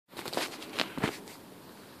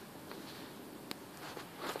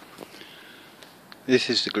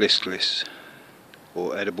This is the Glis Glis,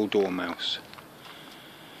 or edible dormouse.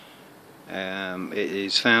 It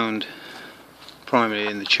is found primarily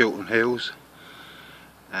in the Chiltern hills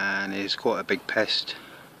and is quite a big pest.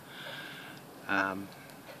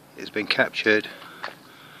 It's been captured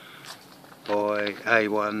by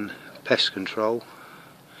A1 Pest Control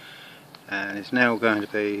and is now going to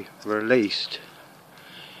be released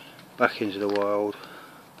back into the wild,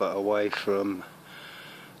 but away from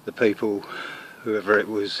the people, whoever it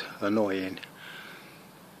was annoying.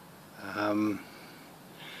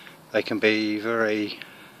 They can be very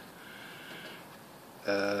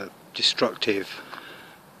destructive,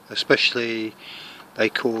 especially they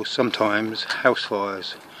cause sometimes house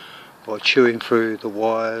fires by chewing through the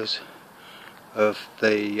wires of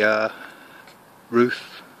the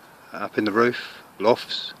roof, up in the roof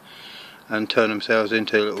lofts, and turn themselves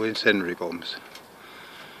into little incendiary bombs.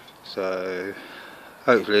 So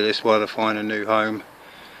hopefully this one will find a new home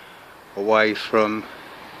away from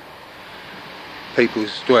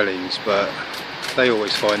people's dwellings, but they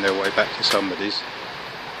always find their way back to somebody's.